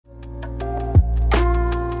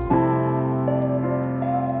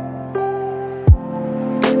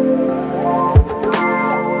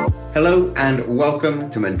Hello and welcome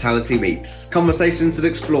to Mentality Meets, conversations that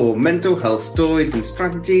explore mental health stories and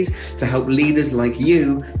strategies to help leaders like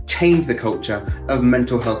you change the culture of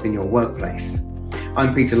mental health in your workplace.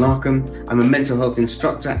 I'm Peter Larkham. I'm a mental health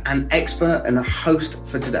instructor and expert and a host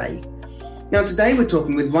for today. Now today we're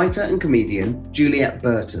talking with writer and comedian Juliet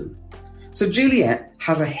Burton. So Juliet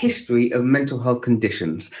has a history of mental health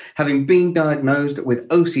conditions, having been diagnosed with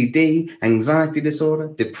OCD, anxiety disorder,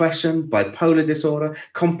 depression, bipolar disorder,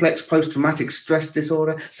 complex post-traumatic stress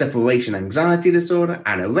disorder, separation anxiety disorder,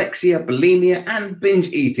 anorexia, bulimia, and binge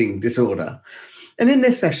eating disorder. And in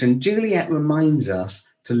this session, Juliet reminds us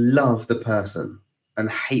to love the person and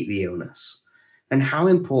hate the illness, and how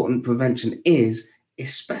important prevention is,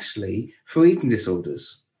 especially for eating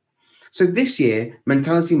disorders. So this year,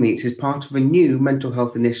 Mentality Meets is part of a new mental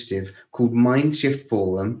health initiative called Mindshift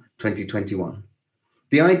Forum 2021.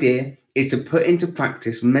 The idea is to put into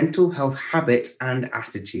practice mental health habits and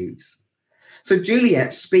attitudes. So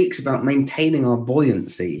Juliet speaks about maintaining our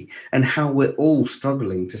buoyancy and how we're all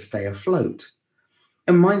struggling to stay afloat.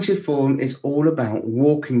 And Mindshift Forum is all about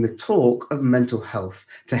walking the talk of mental health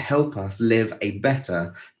to help us live a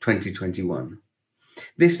better 2021.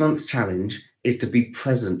 This month's challenge is to be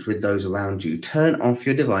present with those around you. Turn off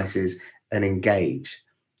your devices and engage.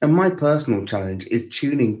 And my personal challenge is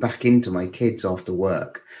tuning back into my kids after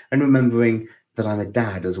work and remembering that I'm a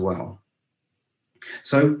dad as well.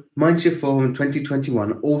 So Mindshift Forum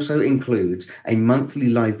 2021 also includes a monthly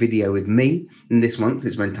live video with me, and this month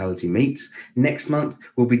it's Mentality Meets. Next month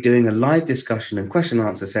we'll be doing a live discussion and question and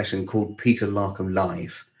answer session called Peter Larkham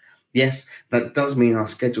Live. Yes, that does mean our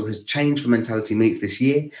schedule has changed for Mentality Meets this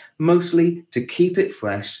year, mostly to keep it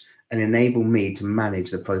fresh and enable me to manage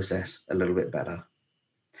the process a little bit better.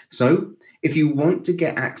 So, if you want to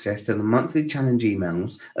get access to the monthly challenge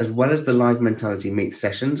emails, as well as the live Mentality Meets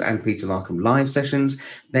sessions and Peter Larkham Live sessions,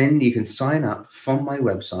 then you can sign up from my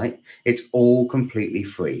website. It's all completely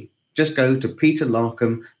free. Just go to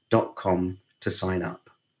peterlarkham.com to sign up.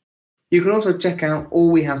 You can also check out all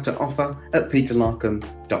we have to offer at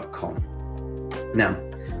peterlarkham.com. Now,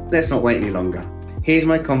 let's not wait any longer. Here's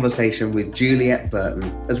my conversation with Juliet Burton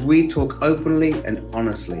as we talk openly and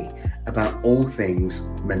honestly about all things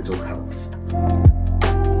mental health.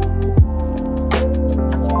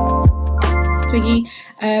 Twiggy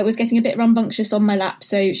was getting a bit rambunctious on my lap,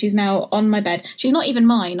 so she's now on my bed. She's not even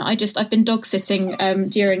mine. I've been dog sitting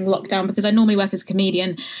during lockdown because I normally work as a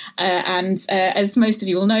comedian, and as most of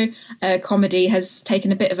you will know, comedy has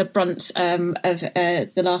taken a bit of a brunt of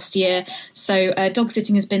the last year. So dog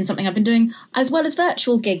sitting has been something I've been doing, as well as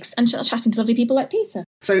virtual gigs and chatting to lovely people like Peter.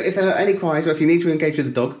 So if there are any cries or if you need to engage with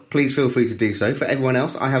the dog, please feel free to do so. For everyone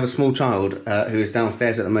else, I have a small child who is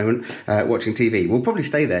downstairs at the moment watching TV. We'll probably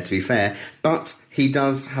stay there, to be fair, but he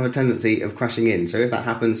does have a tendency of crashing in. So if that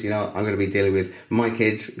happens, I'm going to be dealing with my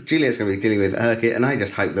kids, Juliet's going to be dealing with her kid, and I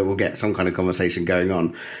just hope that we'll get some kind of conversation going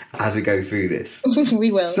on as we go through this.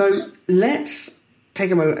 We will. So let's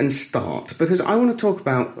take a moment and start, because I want to talk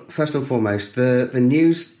about, first and foremost, the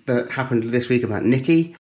news that happened this week about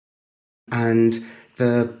Nikki and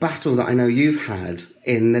the battle that I know you've had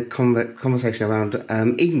in the conversation around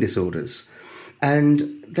eating disorders. And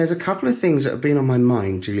there's a couple of things that have been on my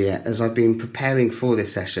mind, Juliet, as I've been preparing for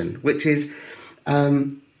this session, which is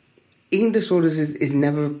eating disorders is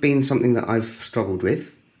never been something that I've struggled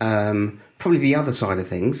with. Probably the other side of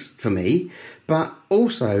things for me. But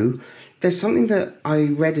also, there's something that I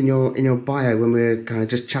read in your bio when we were kind of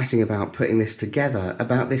just chatting about putting this together,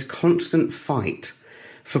 about this constant fight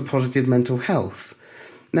for positive mental health.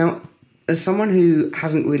 Now, as someone who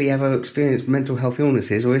hasn't really ever experienced mental health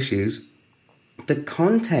illnesses or issues, the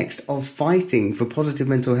context of fighting for positive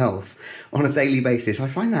mental health on a daily basis, I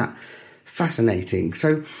find that fascinating.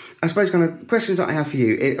 So I suppose kind of questions that I have for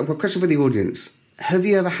you, a question for the audience. Have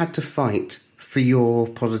you ever had to fight for your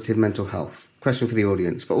positive mental health? Question for the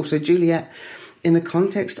audience. But also, Juliet, in the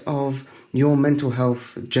context of your mental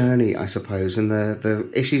health journey, I suppose, and the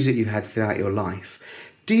issues that you've had throughout your life,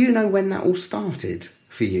 do you know when that all started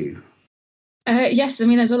for you? Yes, I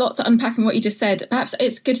mean, there's a lot to unpack in what you just said. Perhaps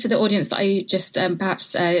it's good for the audience that I just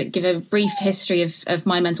give a brief history of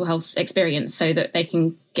my mental health experience so that they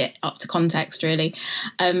can get up to context, really.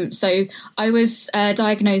 So I was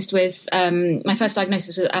diagnosed with, my first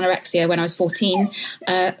diagnosis was anorexia when I was 14.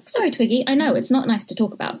 Sorry, Twiggy, I know it's not nice to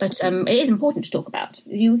talk about, but it is important to talk about.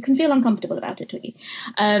 You can feel uncomfortable about it, Twiggy.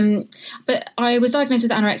 But I was diagnosed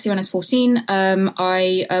with anorexia when I was 14.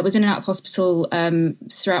 I was in and out of hospital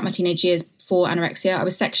throughout my teenage years for anorexia. I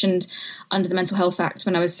was sectioned under the Mental Health Act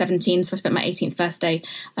when I was 17, so I spent my 18th birthday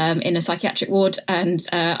in a psychiatric ward, and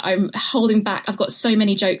I'm holding back. I've got so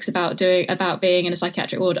many jokes about being in a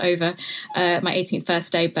psychiatric ward over my 18th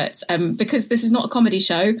birthday, but because this is not a comedy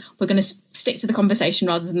show, we're going to stick to the conversation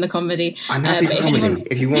rather than the comedy. I'm happy for comedy.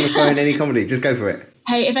 If you want to throw in any comedy, just go for it.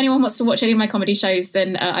 Hey, if anyone wants to watch any of my comedy shows,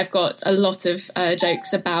 then I've got a lot of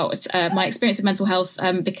jokes about my experience of mental health,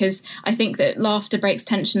 because I think that laughter breaks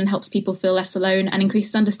tension and helps people feel less alone and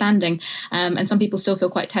increases understanding. And some people still feel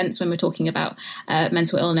quite tense when we're talking about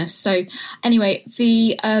mental illness. So anyway,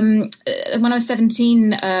 when I was 17,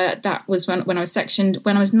 that was when I was sectioned.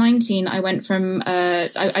 When I was 19, I went from,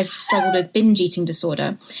 I struggled with binge eating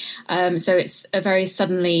disorder. So it's very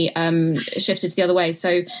suddenly shifted to the other way.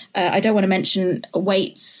 So I don't want to mention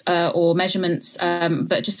weights or measurements,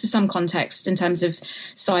 but just for some context in terms of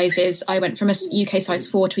sizes, I went from a UK size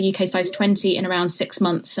 4 to a UK size 20 in around 6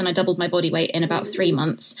 months, and I doubled my body weight in about 3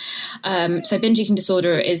 months. So binge eating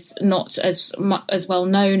disorder is not as well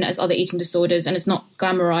known as other eating disorders, and it's not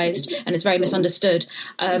glamorized, and it's very misunderstood.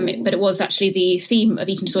 But it was actually the theme of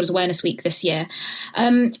Eating Disorders Awareness Week this year.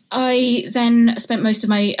 I then spent most of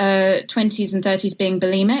my 20s and 30s being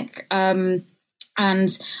bulimic.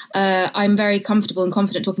 And I'm very comfortable and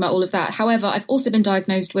confident talking about all of that. However, I've also been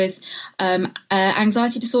diagnosed with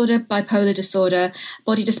anxiety disorder, bipolar disorder,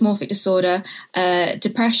 body dysmorphic disorder,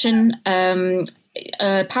 depression,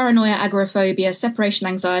 paranoia, agoraphobia, separation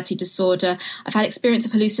anxiety disorder. I've had experience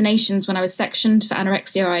of hallucinations when I was sectioned for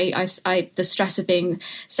anorexia. The stress of being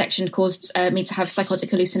sectioned caused me to have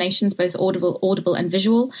psychotic hallucinations, both audible and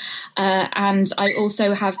visual. And I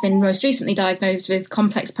also have been most recently diagnosed with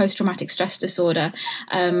complex post-traumatic stress disorder.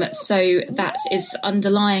 So that is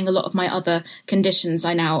underlying a lot of my other conditions,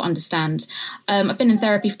 I now understand. I've been in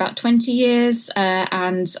therapy for about 20 years,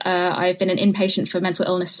 and I've been an inpatient for mental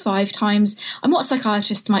illness 5 times. I'm what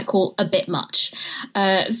psychiatrists might call a bit much.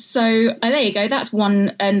 So there you go. That's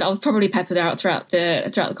one, and I'll probably pepper out throughout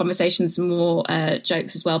the conversation some more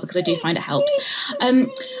jokes as well, because I do find it helps.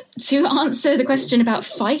 To answer the question about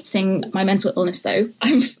fighting my mental illness, though,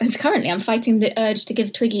 I'm fighting the urge to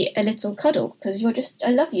give Twiggy a little cuddle, because I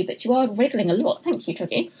love you, but you are wriggling a lot. Thank you,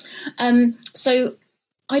 Twiggy. So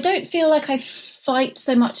I don't feel like I fight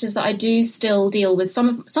so much as that I do still deal with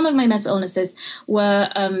some of my mental illnesses were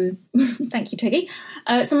thank you, Twiggy.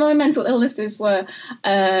 Some of my mental illnesses were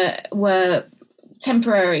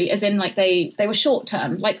temporary, as in like they were short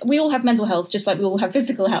term. Like we all have mental health, just like we all have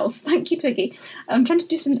physical health. Thank you, Twiggy. I'm trying to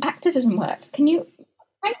do some activism work. Can you?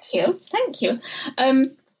 Thank you.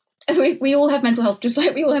 We all have mental health, just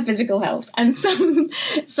like we all have physical health. And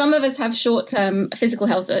some of us have short-term physical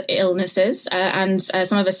health illnesses, and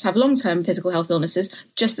some of us have long-term physical health illnesses,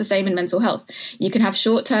 just the same in mental health. You can have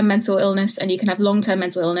short-term mental illness and you can have long-term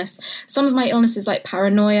mental illness. Some of my illnesses, like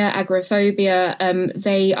paranoia, agoraphobia,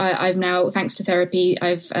 I've now, thanks to therapy,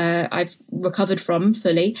 I've recovered from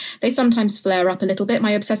fully. They sometimes flare up a little bit.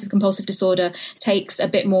 My obsessive compulsive disorder takes a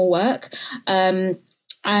bit more work.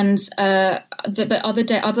 But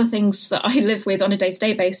other things that I live with on a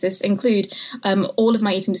day-to-day basis include all of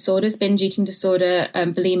my eating disorders. Binge eating disorder,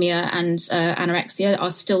 bulimia and anorexia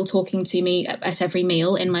are still talking to me at every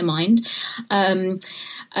meal in my mind.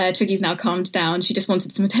 Twiggy's now calmed down. She just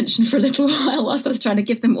wanted some attention for a little while whilst I was trying to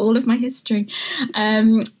give them all of my history.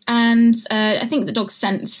 And I think the dogs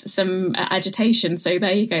sense some agitation. So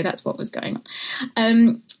there you go. That's what was going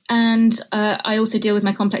on. And I also deal with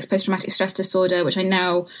my complex post-traumatic stress disorder, which I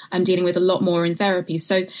now am dealing with a lot more in therapy.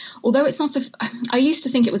 So although it's not I used to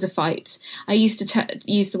think it was a fight. I used to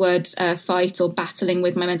use the word fight or battling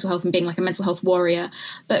with my mental health and being like a mental health warrior.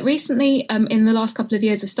 But recently, in the last couple of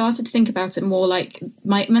years, I've started to think about it more like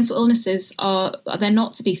my mental illnesses they're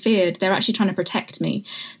not to be feared. They're actually trying to protect me.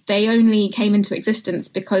 They only came into existence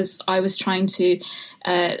because I was trying to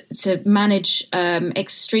manage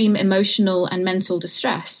extreme emotional and mental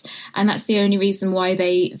distress. And that's the only reason why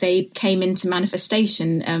they came into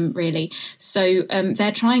manifestation, really. So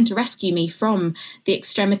they're trying to rescue me from the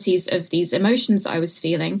extremities of these emotions that I was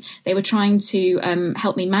feeling. They were trying to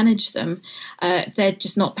help me manage them. They're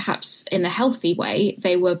just not perhaps in a healthy way.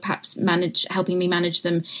 They were perhaps helping me manage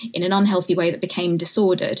them in an unhealthy way that became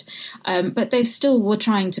disordered. But they still were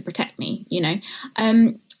trying to protect me, you know.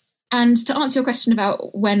 And to answer your question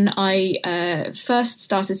about when I first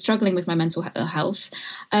started struggling with my mental health,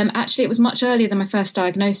 actually it was much earlier than my first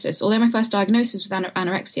diagnosis. Although my first diagnosis was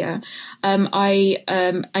anorexia, I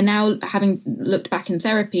now, having looked back in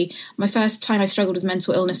therapy, my first time I struggled with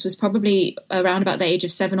mental illness was probably around about the age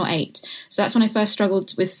of 7 or 8. So that's when I first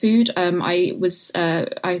struggled with food. I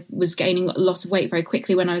was gaining a lot of weight very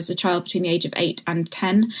quickly when I was a child between the age of 8 and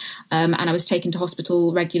 10, and I was taken to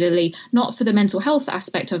hospital regularly, not for the mental health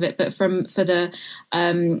aspect of it, but for the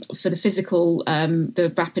physical,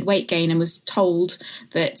 the rapid weight gain, and was told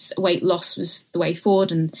that weight loss was the way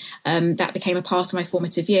forward, and that became a part of my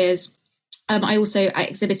formative years. I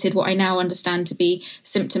exhibited what I now understand to be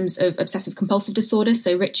symptoms of obsessive compulsive disorder,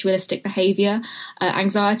 so ritualistic behaviour,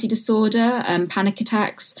 anxiety disorder, panic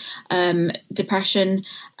attacks, depression,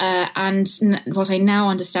 and what I now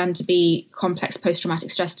understand to be complex post-traumatic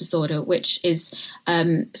stress disorder, which is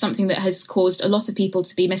something that has caused a lot of people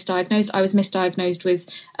to be misdiagnosed. I was misdiagnosed with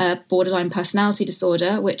borderline personality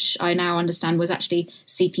disorder, which I now understand was actually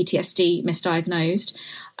CPTSD misdiagnosed.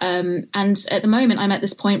 And at the moment, I'm at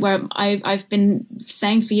this point where I've been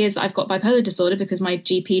saying for years that I've got bipolar disorder because my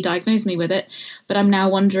GP diagnosed me with it. But I'm now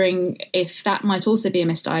wondering if that might also be a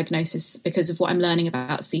misdiagnosis because of what I'm learning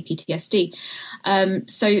about CPTSD.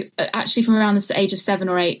 So actually from around the age of 7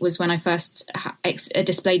 or 8 was when I first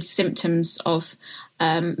displayed symptoms of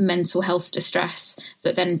mental health distress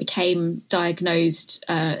that then became diagnosed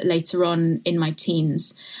later on in my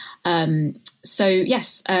teens. So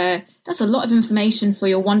yes, that's a lot of information for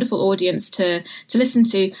your wonderful audience to listen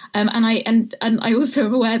to. And I also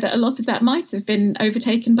am aware that a lot of that might have been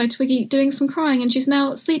overtaken by Twiggy doing some crying, and she's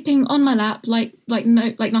now sleeping on my lap like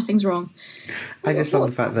nothing's wrong. I just love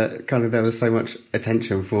the fact that kind of there was so much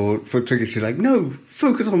attention for Twiggy. She's like, no,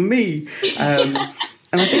 focus on me. And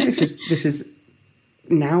I think this is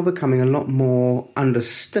now becoming a lot more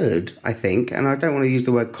understood, I think, and I don't want to use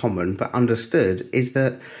the word common, but understood, is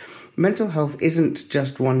that mental health isn't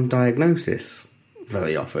just one diagnosis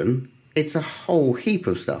very often. It's a whole heap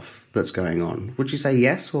of stuff that's going on. Would you say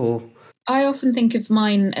yes, or? I often think of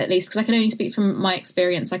mine, at least, because I can only speak from my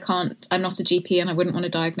experience. I'm not a GP and I wouldn't want to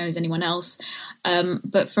diagnose anyone else.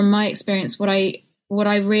 But from my experience, what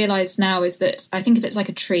I realise now is that I think of it like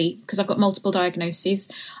a tree, because I've got multiple diagnoses.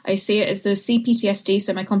 I see it as the CPTSD,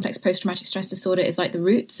 so my complex post-traumatic stress disorder, is like the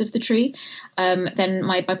roots of the tree. Then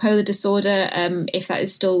my bipolar disorder, if that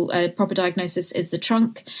is still a proper diagnosis, is the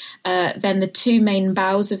trunk. Then the two main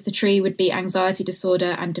boughs of the tree would be anxiety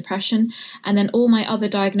disorder and depression. And then all my other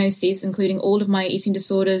diagnoses, including all of my eating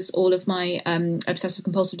disorders, all of my obsessive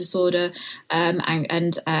compulsive disorder,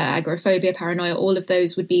 and agoraphobia, paranoia, all of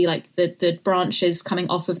those would be like the branches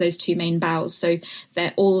coming off of those two main boughs. So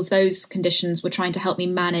all of those conditions were trying to help me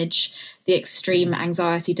manage the extreme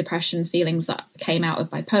anxiety, depression feelings that came out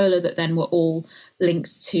of bipolar, that then were all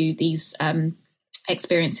linked to these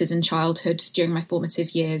experiences in childhood during my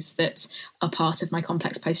formative years that are part of my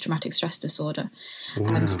complex post-traumatic stress disorder.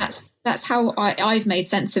 Wow. So that's how I've made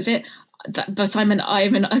sense of it. But I'm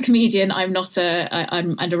a comedian. I'm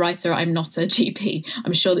a writer. I'm not a GP.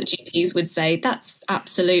 I'm sure that GPs would say that's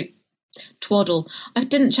absolute twaddle. I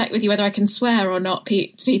didn't check with you whether I can swear or not,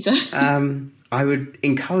 Peter. I would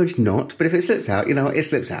encourage not, but if it slips out, it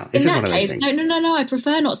slips out. It's in just that one of those case, things. no, I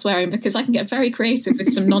prefer not swearing because I can get very creative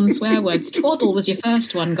with some non-swear words. Twaddle was your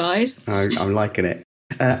first one, guys. I'm liking it.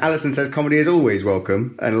 Alison says comedy is always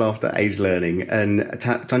welcome and laughter aids learning. And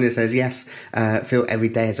Tonya says, yes, feel every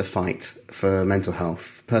day is a fight for mental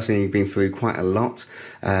health. Personally, been through quite a lot,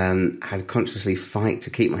 had consciously fight to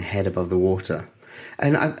keep my head above the water.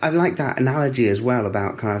 And I like that analogy as well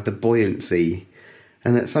about kind of the buoyancy,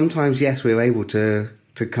 and that sometimes, yes, we're able to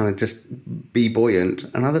kind of just be buoyant,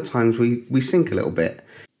 and other times we sink a little bit.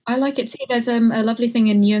 I like it too. There's a lovely thing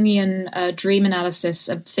in Jungian dream analysis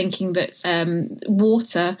of thinking that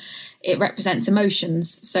water, it represents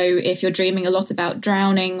emotions. So if you're dreaming a lot about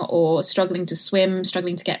drowning or struggling to swim,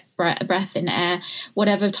 struggling to get breath in air,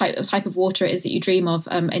 whatever type of water it is that you dream of,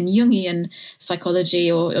 in Jungian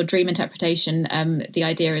psychology or dream interpretation, the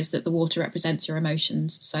idea is that the water represents your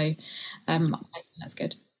emotions. So I think that's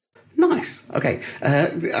good. Nice. Okay.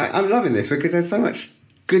 I'm loving this because there's so much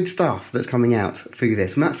good stuff that's coming out through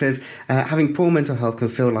this. Matt says, having poor mental health can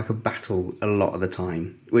feel like a battle a lot of the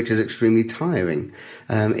time, which is extremely tiring.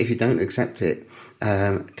 If you don't accept it,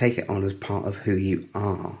 take it on as part of who you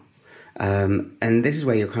are. And this is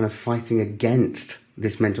where you're kind of fighting against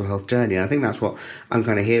this mental health journey. And I think that's what I'm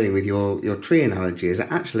kind of hearing with your tree analogy, is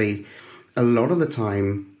that actually a lot of the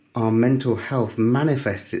time our mental health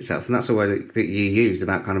manifests itself, and that's the word that you used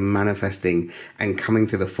about kind of manifesting and coming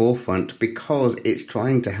to the forefront, because it's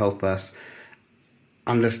trying to help us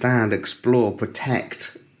understand, explore,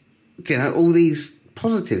 protect, all these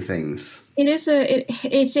positive things.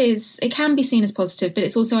 It can be seen as positive, but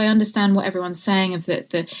it's also, I understand what everyone's saying of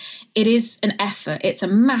that it is an effort. It's a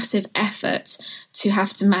massive effort to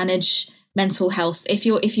have to manage mental health. If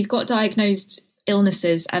you've got diagnosed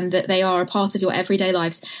illnesses and that they are a part of your everyday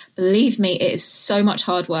lives, believe me, it is so much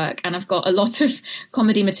hard work. And I've got a lot of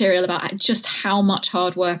comedy material about just how much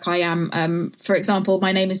hard work I am. For example,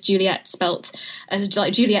 my name is Juliet, spelt as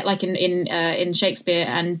like Juliet, like in Shakespeare,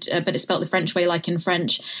 and but it's spelt the French way, like in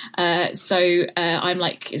French. So I'm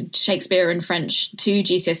like Shakespeare and French, 2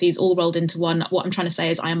 GCSEs all rolled into one. What I'm trying to say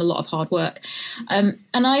is I am a lot of hard work, and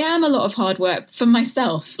I am a lot of hard work for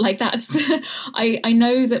myself. Like that's I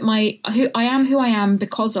know that who I am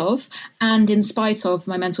because of and in spite of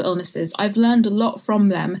my mental illnesses. I've learned a lot from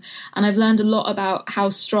them, and I've learned a lot about how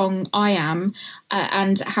strong I am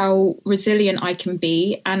and how resilient I can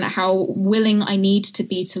be, and how willing I need to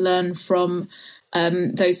be to learn from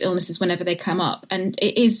those illnesses whenever they come up. And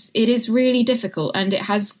it is really difficult, and it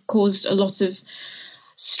has caused a lot of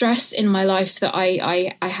stress in my life that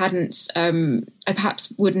I hadn't I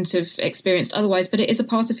perhaps wouldn't have experienced otherwise, but it is a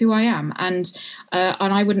part of who I am, and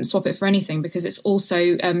I wouldn't swap it for anything, because it's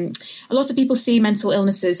also a lot of people see mental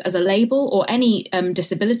illnesses as a label, or any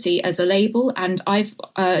disability as a label, and I've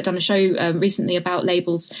done a show recently about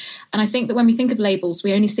labels, and I think that when we think of labels,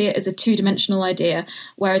 we only see it as a 2-dimensional idea,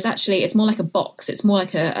 whereas actually it's more like a box, it's more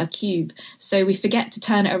like a cube. So we forget to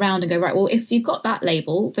turn it around and go, right, well, if you've got that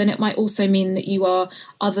label, then it might also mean that you are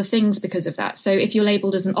other things because of that. So if you're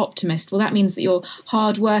labelled as an optimist, well, that means that you're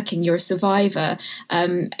hardworking, you're a survivor,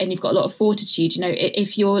 and you've got a lot of fortitude.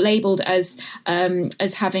 If you're labelled as being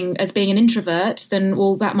an introvert, then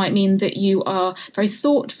well, that might mean that you are very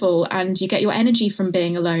thoughtful and you get your energy from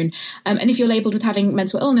being alone. And if you're labelled with having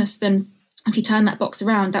mental illness, then if you turn that box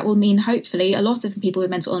around, that will mean hopefully a lot of people with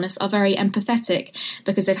mental illness are very empathetic,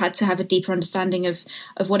 because they've had to have a deeper understanding of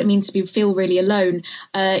what it means to feel really alone.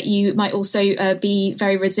 You might also be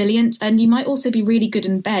very resilient, and you might also be really good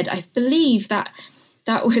in bed. I believe that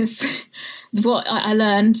was what I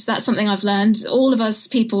learned. That's something I've learned. All of us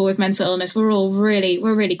people with mental illness, we're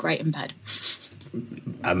really great in bed.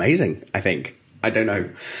 Amazing, I think. I don't know.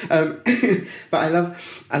 But I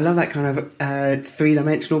love that kind of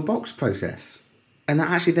 3-dimensional box process. And that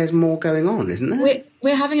actually there's more going on, isn't there?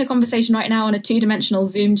 We're having a conversation right now on a 2-dimensional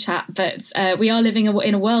Zoom chat, but we are living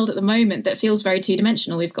in a world at the moment that feels very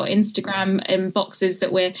 2-dimensional. We've got Instagram boxes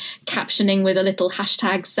that we're captioning with a little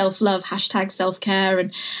hashtag self-love, hashtag self-care.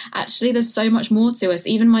 And actually there's so much more to us.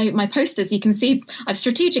 Even my posters, you can see I've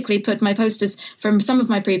strategically put my posters from some of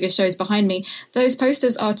my previous shows behind me. Those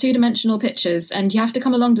posters are 2-dimensional pictures, and you have to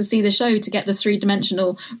come along to see the show to get the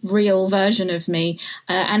 3-dimensional real version of me.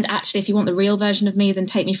 And actually, if you want the real version of me, then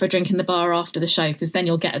take me for a drink in the bar after the show, because then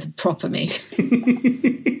you'll get the proper me.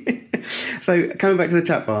 So coming back to the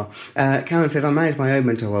chat bar, Karen says, I manage my own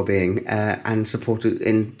mental well-being and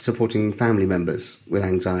supporting family members with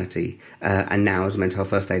anxiety, and now as a mental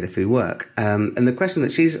health first aider through work. And the question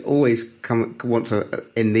that she's always wants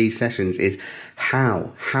in these sessions is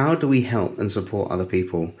how do we help and support other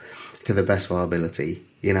people to the best of our ability?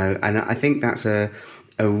 And I think that's a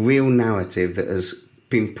real narrative that has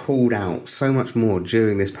been pulled out so much more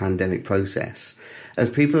during this pandemic process. As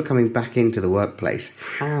people are coming back into the workplace,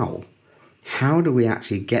 how do we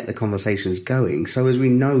actually get the conversations going, so as we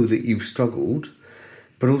know that you've struggled,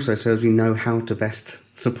 but also so as we know how to best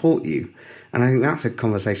support you? And I think that's a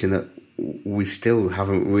conversation that we still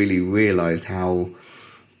haven't really realised how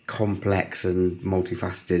complex and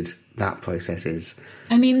multifaceted that process is.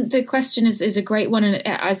 I mean, the question is a great one, and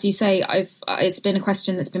as you say, it's been a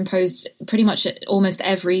question that's been posed pretty much at almost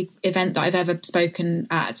every event that I've ever spoken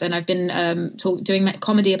at, and I've been doing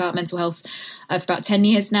comedy about mental health for about 10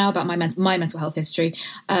 years now, about my mental health history,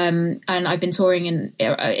 and I've been touring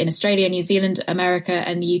in Australia, New Zealand, America,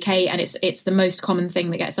 and the UK, and it's the most common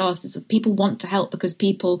thing that gets asked is that people want to help because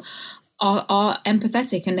people are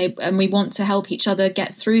empathetic, and we want to help each other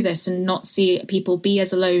get through this and not see people be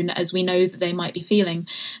as alone as we know that they might be feeling.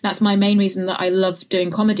 That's my main reason that I love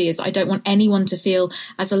doing comedy, is I don't want anyone to feel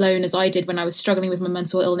as alone as I did when I was struggling with my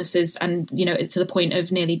mental illnesses and, to the point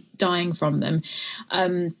of nearly dying from them.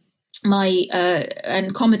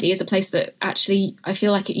 and comedy is a place that actually I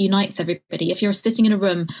feel like it unites everybody. If you're sitting in a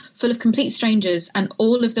room full of complete strangers and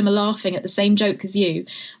all of them are laughing at the same joke as you,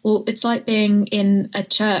 well, it's like being in a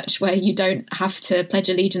church where you don't have to pledge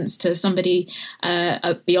allegiance to somebody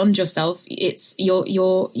beyond yourself. It's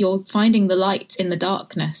you're finding the light in the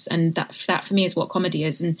darkness, and that for me is what comedy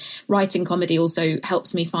is. And writing comedy also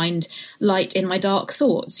helps me find light in my dark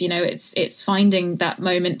thoughts. It's finding that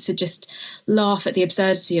moment to just laugh at the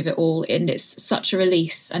absurdity of it all. And it's such a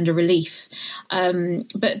release and a relief.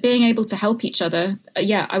 But being able to help each other,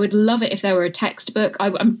 I would love it if there were a textbook.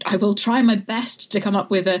 I will try my best to come up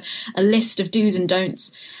with a list of do's and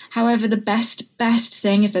don'ts. However, the best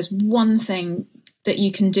thing, if there's one thing that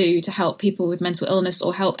you can do to help people with mental illness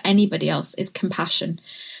or help anybody else, is compassion.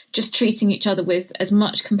 Just treating each other with as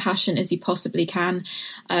much compassion as you possibly can,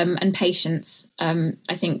 and patience.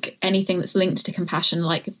 I think anything that's linked to compassion,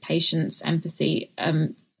 like patience, empathy,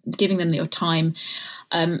 giving them your time.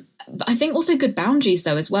 I think also good boundaries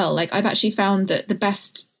though as well. Like I've actually found that the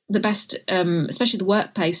best, especially the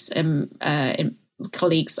workplace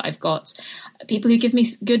colleagues that I've got, people who give me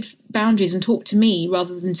good boundaries and talk to me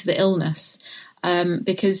rather than to the illness.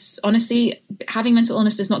 Because honestly, having mental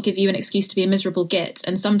illness does not give you an excuse to be a miserable git.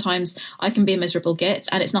 And sometimes I can be a miserable git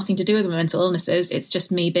and it's nothing to do with my mental illnesses. It's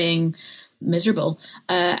just me being miserable.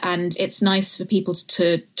 And it's nice for people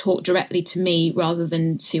to talk directly to me rather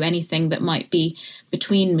than to anything that might be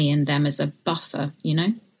between me and them as a buffer,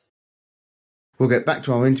 We'll get back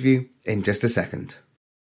to our interview in just a second.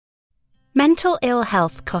 Mental ill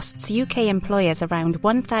health costs UK employers around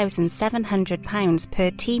 £1,700 per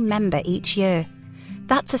team member each year.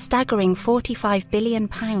 That's a staggering £45 billion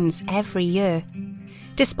every year.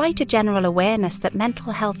 Despite a general awareness that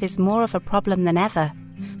mental health is more of a problem than ever,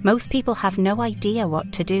 most people have no idea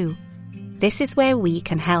what to do. This is where we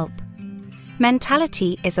can help.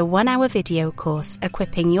 Mentality is a 1-hour video course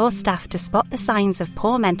equipping your staff to spot the signs of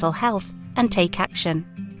poor mental health and take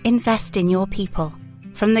action. Invest in your people,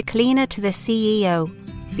 from the cleaner to the CEO,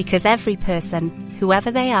 because every person,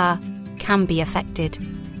 whoever they are, can be affected.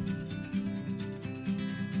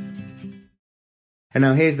 And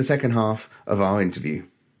now here's the second half of our interview.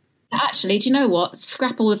 Actually, do you know what?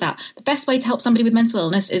 Scrap all of that. The best way to help somebody with mental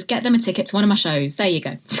illness is get them a ticket to one of my shows. There you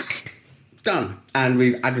go. Done. And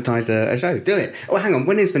we've advertised a show. Do it. Oh, hang on.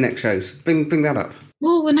 When is the next shows? Bring that up.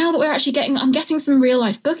 Well, now that we're actually I'm getting some real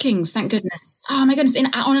life bookings, thank goodness. Oh my goodness,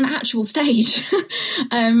 on an actual stage.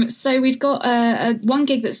 So we've got one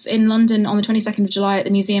gig that's in London on the 22nd of July at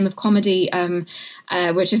the Museum of Comedy,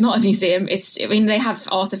 which is not a museum. They have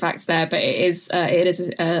artifacts there, but it is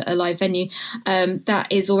a live venue. That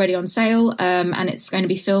is already on sale, and it's going to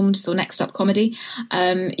be filmed for Next Up Comedy.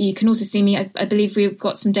 You can also see me. I believe we've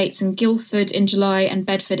got some dates in Guildford in July and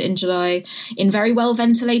Bedford in July, in very well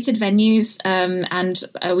ventilated venues, and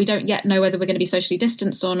we don't yet know whether we're going to be socially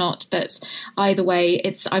distanced or not. But either way,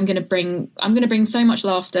 I'm going to bring so much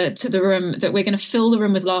laughter to the room that we're going to fill the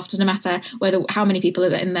room with laughter, no matter how many people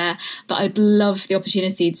are in there. But I'd love the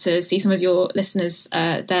opportunity to see some of your listeners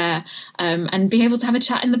there, and be able to have a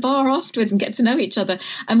chat in the bar afterwards and get to know each other.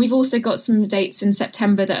 And we've also got some dates in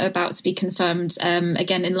September that are about to be confirmed,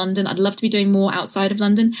 again in London. I'd love to be doing more outside of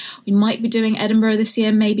London. We might be doing Edinburgh this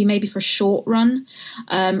year, maybe for a short run.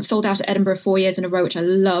 Sold out at Edinburgh 4 years in a row, which I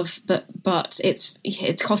love, but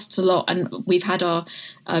it costs a lot, and we've had our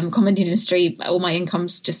comedy industry, all my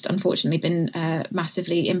income's just unfortunately been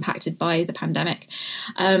massively impacted by the pandemic.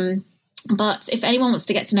 But if anyone wants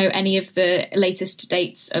to get to know any of the latest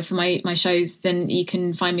dates for my shows, then you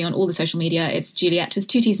can find me on all the social media. It's Juliet with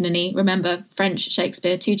 2 T's and an E. Remember, French,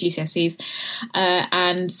 Shakespeare, 2 GCSEs.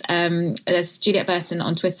 And there's Juliet Burton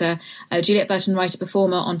on Twitter, Juliet Burton Writer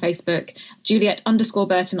Performer on Facebook,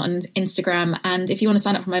 Juliet_Burton on Instagram. And if you want to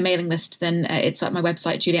sign up for my mailing list, then it's at my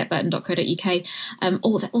website, julietburton.co.uk.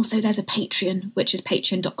 Also, there's a Patreon, which is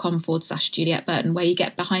patreon.com/Juliet Burton, where you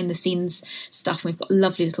get behind the scenes stuff. And we've got a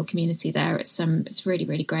lovely little community there. It's really,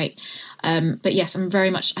 really great. But yes, I'm very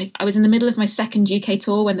much, I was in the middle of my second UK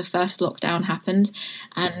tour when the first lockdown happened,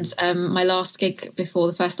 and my last gig before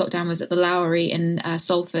the first lockdown was at the Lowry in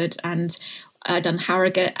Salford, and I'd done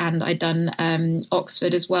Harrogate and I'd done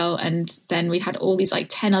Oxford as well, and then we had all these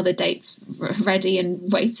 10 other dates ready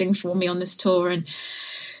and waiting for me on this tour. And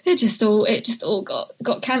it just all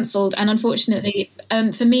got cancelled. And unfortunately,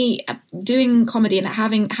 for me, doing comedy and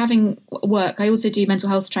having work, I also do mental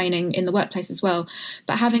health training in the workplace as well.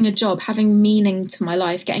 But having a job, having meaning to my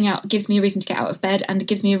life, getting out gives me a reason to get out of bed, and it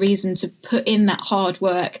gives me a reason to put in that hard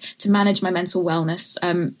work to manage my mental wellness,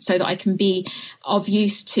 so that I can be of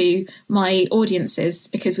use to my audiences,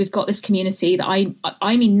 because we've got this community that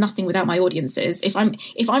I mean nothing without my audiences. If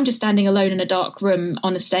I'm just standing alone in a dark room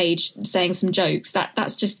on a stage saying some jokes,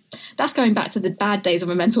 that's going back to the bad days of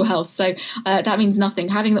my mental health. So that means nothing.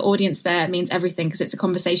 Having the audience there means everything, because it's a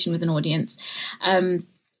conversation with an audience.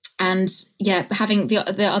 And yeah, having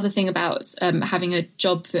the other thing about having a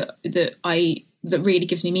job that really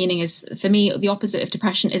gives me meaning is, for me, the opposite of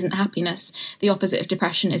depression isn't happiness. The opposite of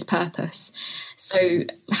depression is purpose. So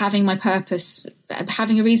having my purpose,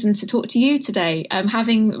 having a reason to talk to you today,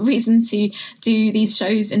 having reason to do these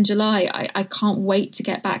shows in July, I can't wait to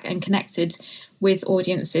get back and connected with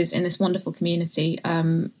audiences in this wonderful community,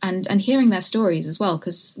 and hearing their stories as well,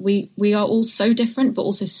 because we are all so different, but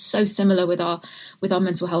also so similar with our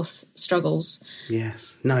mental health struggles.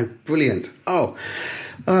 Yes. No, brilliant. So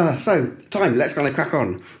time, let's kind of crack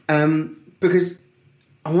on, because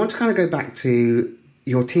I want to kind of go back to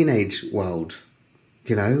your teenage world,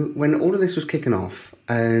 when all of this was kicking off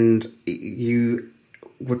and you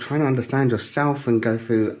were trying to understand yourself and go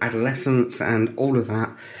through adolescence and all of that.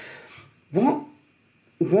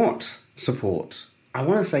 What support, I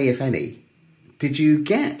want to say, if any, did you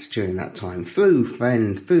get during that time, through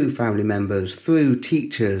friends, through family members, through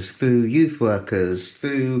teachers, through youth workers,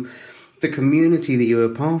 through the community that you were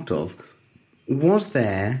part of? Was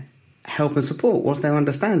there help and support? Was there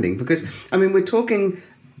understanding? Because, we're talking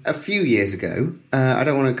a few years ago. I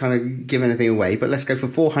don't want to kind of give anything away, but let's go for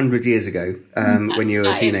 400 years ago, when you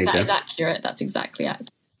were a teenager. That is accurate. That's exactly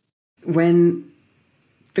it. When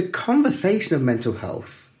the conversation of mental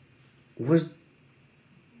health was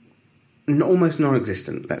almost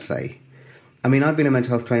non-existent, let's say. I've been a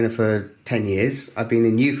mental health trainer for 10 years. I've been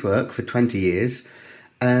in youth work for 20 years.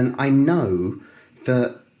 And I know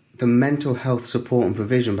that the mental health support and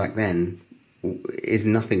provision back then is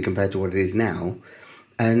nothing compared to what it is now.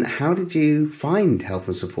 And how did you find help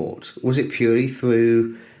and support? Was it purely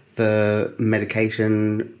through the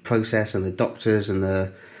medication process and the doctors and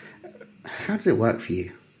how did it work for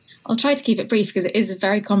you? I'll try to keep it brief because it is a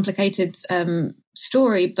very complicated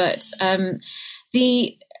story, but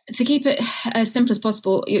to keep it as simple as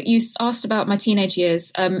possible, you asked about my teenage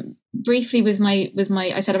years. Briefly, with my,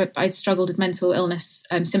 I said I struggled with mental illness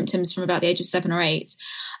symptoms from about the age of 7 or 8.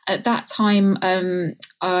 At that time,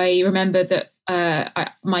 I remember that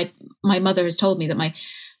my mother has told me that my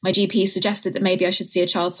GP suggested that maybe I should see a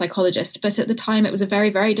child psychologist. But at the time, it was a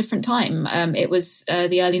very, very different time. It was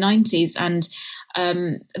the early 90s, and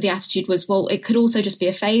the attitude was, well, it could also just be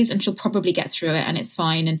a phase and she'll probably get through it and it's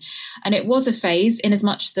fine. And it was a phase, in as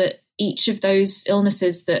much that each of those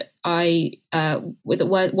illnesses that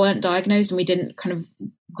that weren't diagnosed and we didn't kind of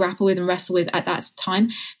grapple with and wrestle with at that time,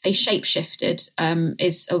 they shape-shifted.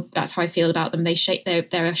 That's how I feel about them.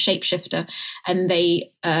 They're a shape-shifter, and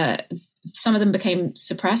some of them became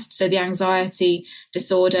suppressed. So the anxiety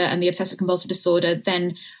disorder and the obsessive compulsive disorder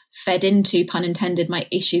then fed into, pun intended, my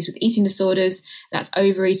issues with eating disorders. That's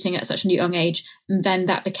overeating at such a young age. And then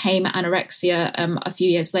that became anorexia a few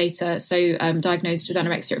years later. So diagnosed with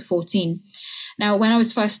anorexia at 14. Now, when I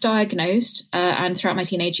was first diagnosed, and throughout my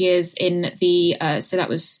teenage years so that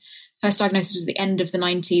was, first diagnosis was the end of the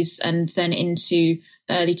 90s and then into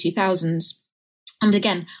the early 2000s. And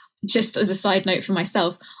again, just as a side note for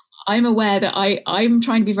myself, I'm aware that I'm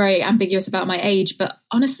trying to be very ambiguous about my age, but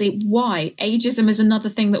honestly, why? Ageism is another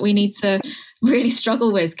thing that we need to really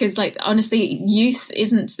struggle with, because honestly, youth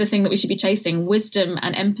isn't the thing that we should be chasing. Wisdom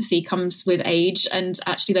and empathy comes with age, and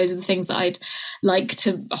actually those are the things that I'd like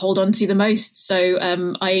to hold on to the most. So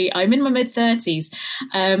I'm in my mid-30s.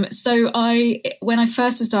 When I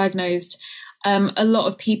first was diagnosed, a lot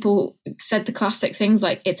of people said the classic things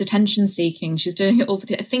like, it's attention seeking. She's doing it all for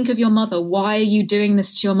think of your mother. Why are you doing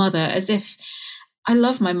this to your mother? As if I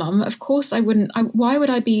love my mum. Of course I wouldn't. Why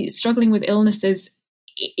would I be struggling with illnesses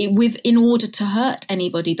in order to hurt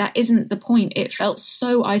anybody? That isn't the point. It felt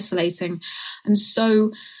so isolating. And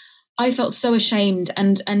so I felt so ashamed,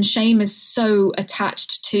 and shame is so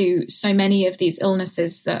attached to so many of these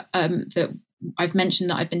illnesses that I've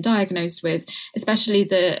mentioned that I've been diagnosed with, especially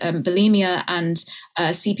the bulimia and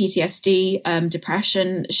CPTSD,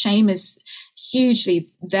 depression. Shame is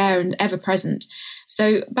hugely there and ever present.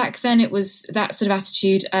 So back then it was that sort of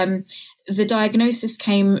attitude. the diagnosis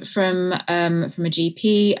came from a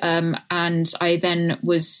GP, and I then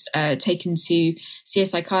was taken to see a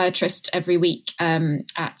psychiatrist every week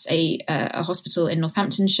at a hospital in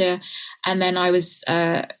Northamptonshire, and then I was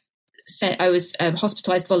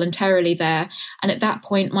hospitalised voluntarily there. And at that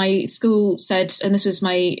point, my school said, and this was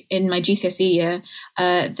in my GCSE year,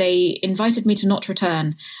 they invited me to not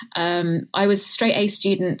return. I was straight A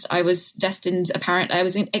student. I was destined, apparently, I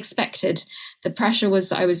was expected. The pressure was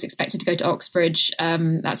that I was expected to go to Oxbridge.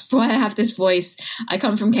 That's why I have this voice. I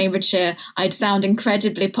come from Cambridgeshire. I'd sound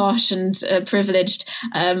incredibly posh and privileged,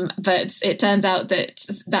 but it turns out that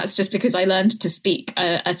that's just because I learned to speak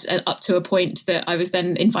up to a point that I was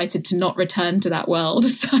then invited to not return to that world.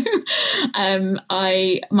 So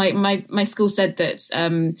my school said that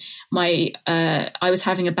I was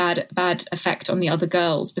having a bad effect on the other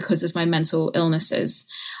girls because of my mental illnesses.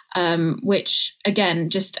 Which again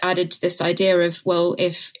just added to this idea of, well,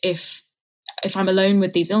 if I'm alone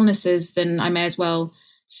with these illnesses, then I may as well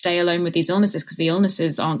stay alone with these illnesses, because the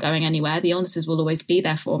illnesses aren't going anywhere. The illnesses will always be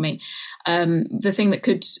there for me. The thing that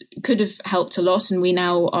could have helped a lot, and we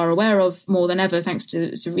now are aware of more than ever, thanks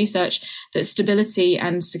to some research, that stability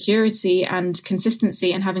and security and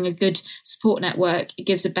consistency and having a good support network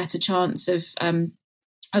gives a better chance of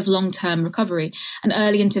long-term recovery. And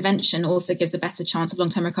early intervention also gives a better chance of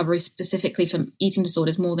long-term recovery, specifically from eating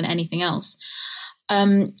disorders more than anything else.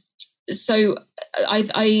 So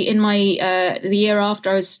I in my the year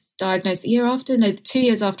after I was diagnosed, 2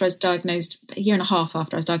 years after I was diagnosed, a year and a half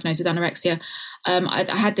after I was diagnosed with anorexia, I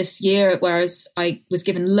had this year where I was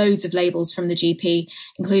given loads of labels from the GP,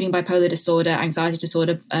 including bipolar disorder, anxiety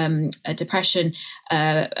disorder, depression,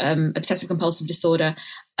 obsessive compulsive disorder.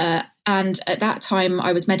 And at that time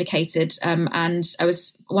I was medicated, and I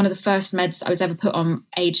was one of the first meds I was ever put on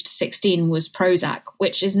aged 16 was Prozac,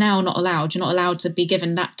 which is now not allowed. You're not allowed to be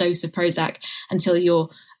given that dose of Prozac until you're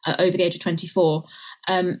over the age of 24.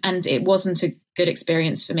 And it wasn't a good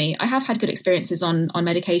experience for me. I have had good experiences on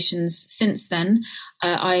medications since then.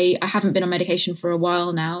 I haven't been on medication for a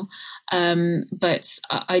while now, but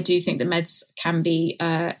I do think that meds can be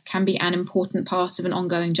an important part of an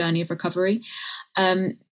ongoing journey of recovery.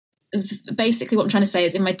 Basically, what I'm trying to say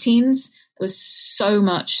is, in my teens, there was so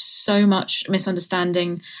much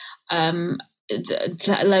misunderstanding,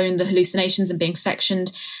 let alone the hallucinations and being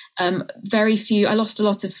sectioned. I lost a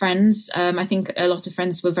lot of friends. I think a lot of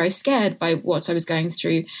friends were very scared by what I was going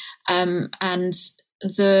through. And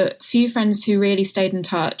the few friends who really stayed in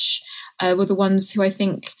touch were the ones who I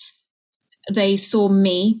think they saw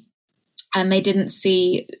me, and they didn't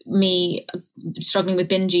see me struggling with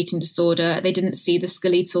binge eating disorder. They didn't see the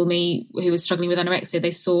skeletal me who was struggling with anorexia.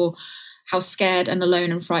 They saw how scared and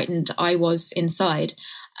alone and frightened I was inside.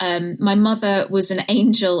 My mother was an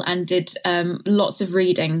angel and did lots of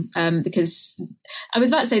reading, because I was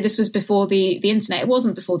about to say this was before the internet. It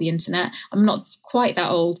wasn't before the internet. I'm not quite that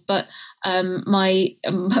old, but my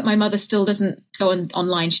mother still doesn't go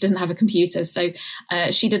online. She doesn't have a computer. So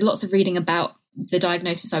she did lots of reading about the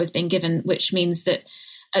diagnosis I was being given, which means that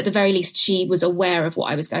at the very least she was aware of what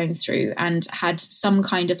I was going through and had some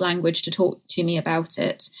kind of language to talk to me about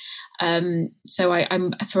it. So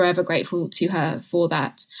I'm forever grateful to her for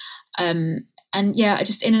that. And yeah,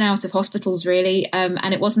 just in and out of hospitals, really.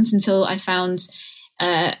 And it wasn't until I found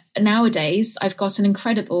nowadays I've got an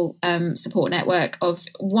incredible support network of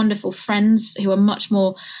wonderful friends who are much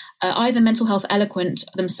more either mental health eloquent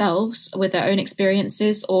themselves with their own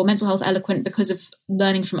experiences, or mental health eloquent because of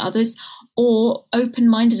learning from others, or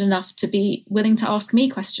open-minded enough to be willing to ask me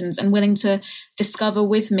questions and willing to discover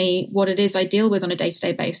with me what it is I deal with on a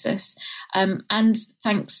day-to-day basis. And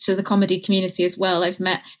thanks to the comedy community as well, I've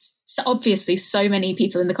met obviously so many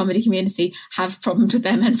people in the comedy community have problems with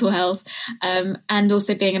their mental health. And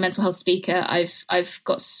also being a mental health speaker, I've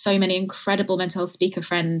got so many incredible mental health speaker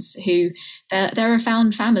friends who they're a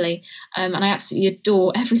found family. And I absolutely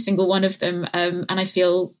adore every single one of them. And I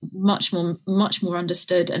feel much more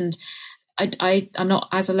understood, and I'm not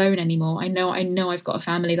as alone anymore. I know I've got a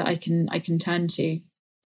family that I can turn to.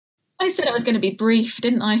 I said I was going to be brief,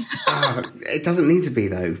 didn't I? It doesn't need to be,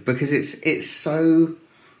 though, because it's so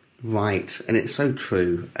right and it's so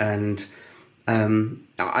true. And I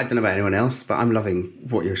don't know about anyone else, but I'm loving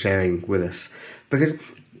what you're sharing with us, because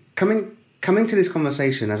coming to this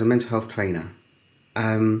conversation as a mental health trainer,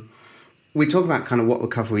 we talk about kind of what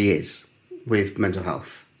recovery is with mental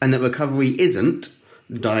health, and that recovery isn't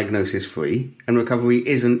diagnosis free and recovery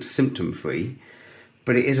isn't symptom free,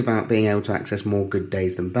 but it is about being able to access more good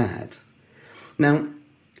days than bad. Now,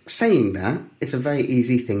 saying that, it's a very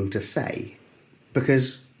easy thing to say,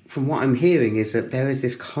 because from what I'm hearing is that there is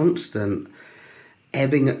this constant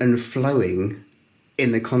ebbing and flowing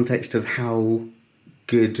in the context of how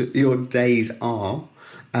good your days are,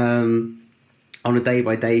 on a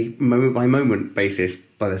day-by-day, moment-by-moment basis,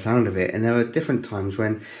 by the sound of it. And there are different times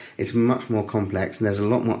when it's much more complex and there's a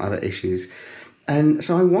lot more other issues. And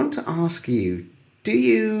so I want to ask you, do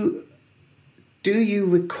you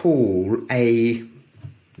recall a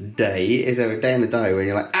day? Is there a day in the diary where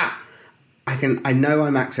you're like, I know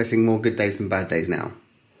I'm accessing more good days than bad days now.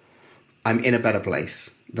 I'm in a better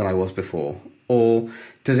place than I was before. Or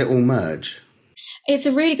does it all merge? It's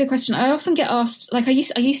a really good question. I often get asked, like I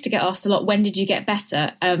used to get asked a lot, when did you get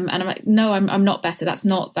better? And I'm like, no, I'm not better. That's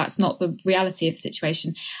not the reality of the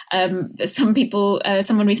situation. Some people,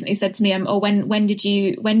 someone recently said to me, when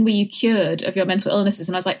were you cured of your mental illnesses?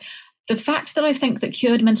 And I was like, the fact that I think that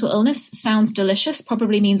cured mental illness sounds delicious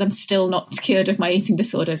probably means I'm still not cured of my eating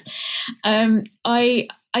disorders. I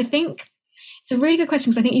think it's a really good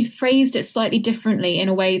question, because I think you phrased it slightly differently in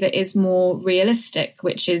a way that is more realistic,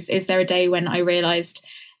 which is there a day when I realised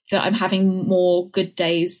that I'm having more good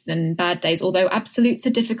days than bad days? Although absolutes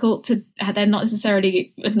are difficult they're not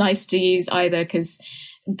necessarily nice to use either, because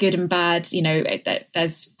good and bad,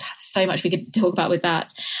 there's so much we could talk about with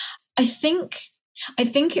that. I think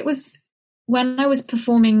it was when I was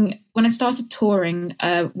performing, when I started touring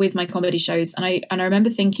with my comedy shows, and I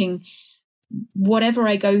remember thinking, whatever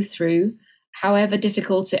I go through, however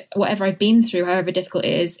difficult whatever I've been through, however difficult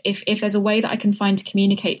it is, if there's a way that I can find to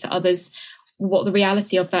communicate to others what the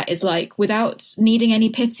reality of that is like, without needing any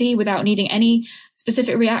pity, without needing any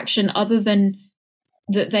specific reaction other than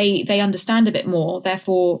that they understand a bit more,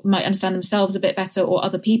 therefore might understand themselves a bit better or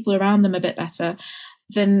other people around them a bit better,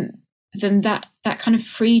 then that kind of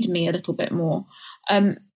freed me a little bit more.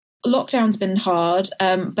 Lockdown's been hard,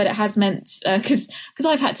 but it has meant, because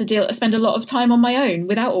I've had to spend a lot of time on my own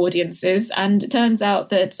without audiences, and it turns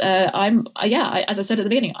out that as I said at the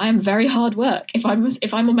beginning, I am very hard work. If I'm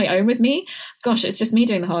on my own with me, gosh, it's just me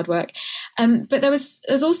doing the hard work. But there's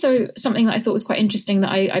also something that I thought was quite interesting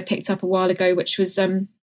that I picked up a while ago, which was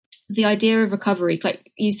the idea of recovery.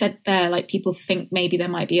 Like you said there, like people think maybe there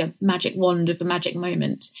might be a magic wand of a magic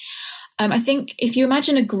moment. I think if you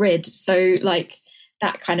imagine a grid, so like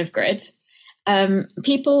that kind of grid,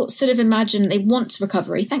 people sort of imagine they want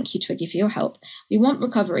recovery. Thank you, Twiggy, for your help. We want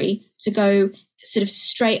recovery to go sort of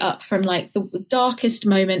straight up from like the darkest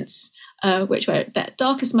moments, which were the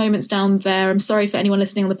darkest moments down there. I'm sorry for anyone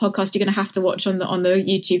listening on the podcast. You're going to have to watch on the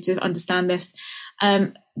YouTube to understand this.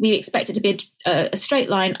 We expect it to be a straight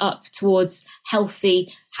line up towards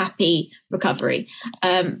healthy, happy recovery.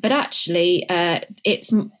 But actually,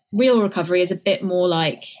 it's real recovery is a bit more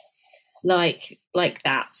like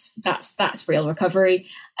that. That's real recovery.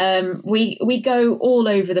 We go all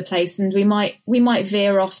over the place, and we might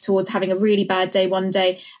veer off towards having a really bad day one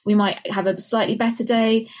day. We might have a slightly better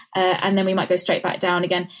day, and then we might go straight back down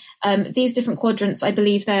again. These different quadrants, I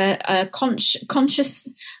believe they're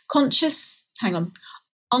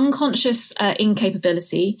unconscious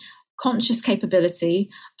incapability, conscious capability.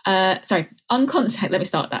 Unconscious. Let me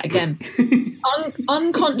start that again.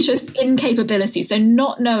 Unconscious incapability. So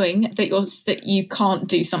not knowing that you can't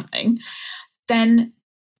do something. Then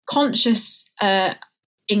conscious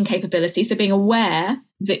incapability. So being aware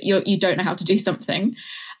that you don't know how to do something.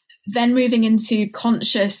 Then moving into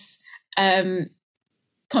conscious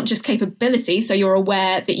capability. So you're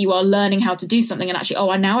aware that you are learning how to do something, and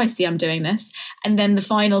actually, now I see I'm doing this. And then the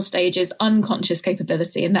final stage is unconscious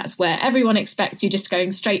capability. And that's where everyone expects you just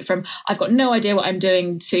going straight from, I've got no idea what I'm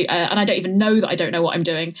doing, to, and I don't even know that I don't know what I'm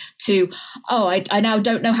doing, to, I now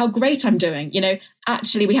don't know how great I'm doing.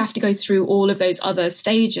 Actually, we have to go through all of those other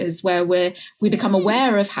stages where we become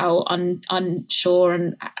aware of how unsure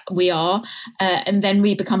and we are, and then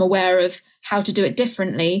we become aware of how to do it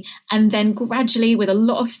differently, and then gradually, with a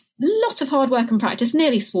lot of hard work and practice,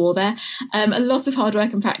 nearly swore there, a lot of hard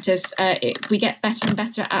work and practice, we get better and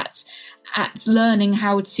better at learning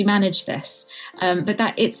how to manage this. But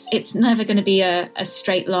that it's never going to be a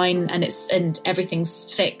straight line, and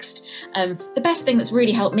everything's fixed. The best thing that's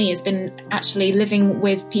really helped me has been actually living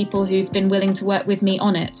with people who've been willing to work with me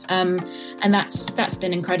on it, and that's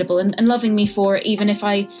been incredible, and loving me for it, even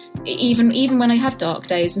when I have dark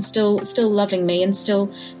days, and still loving me and still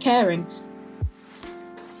caring.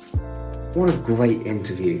 What a great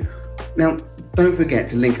interview. Now, don't forget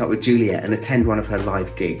to link up with Juliet and attend one of her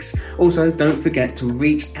live gigs. Also, don't forget to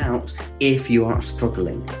reach out if you are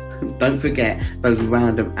struggling. Don't forget those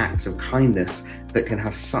random acts of kindness that can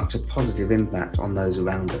have such a positive impact on those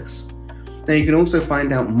around us. Now, you can also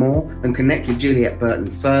find out more and connect with Juliet Burton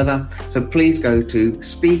further, so please go to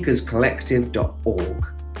speakerscollective.org.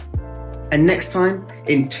 And next time,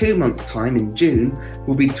 in 2 months' time, in June,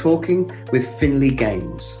 we'll be talking with Finley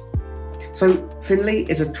Games. So Finley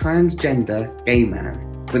is a transgender gay man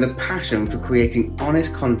with a passion for creating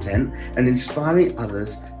honest content and inspiring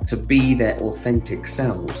others to be their authentic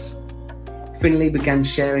selves. Finley began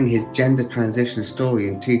sharing his gender transition story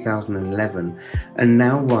in 2011 and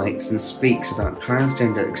now writes and speaks about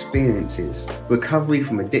transgender experiences, recovery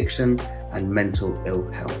from addiction and mental ill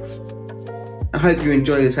health. I hope you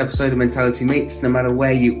enjoy this episode of Mentality Meets. No matter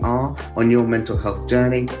where you are on your mental health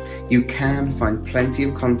journey, you can find plenty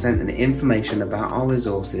of content and information about our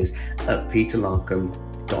resources at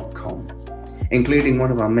peterlarkham.com, including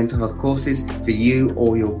one of our mental health courses for you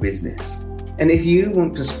or your business. And if you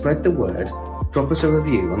want to spread the word, drop us a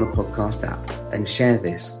review on the podcast app and share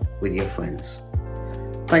this with your friends.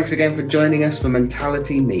 Thanks again for joining us for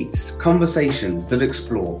Mentality Meets, conversations that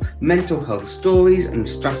explore mental health stories and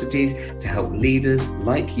strategies to help leaders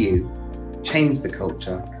like you change the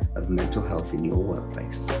culture of mental health in your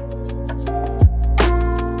workplace.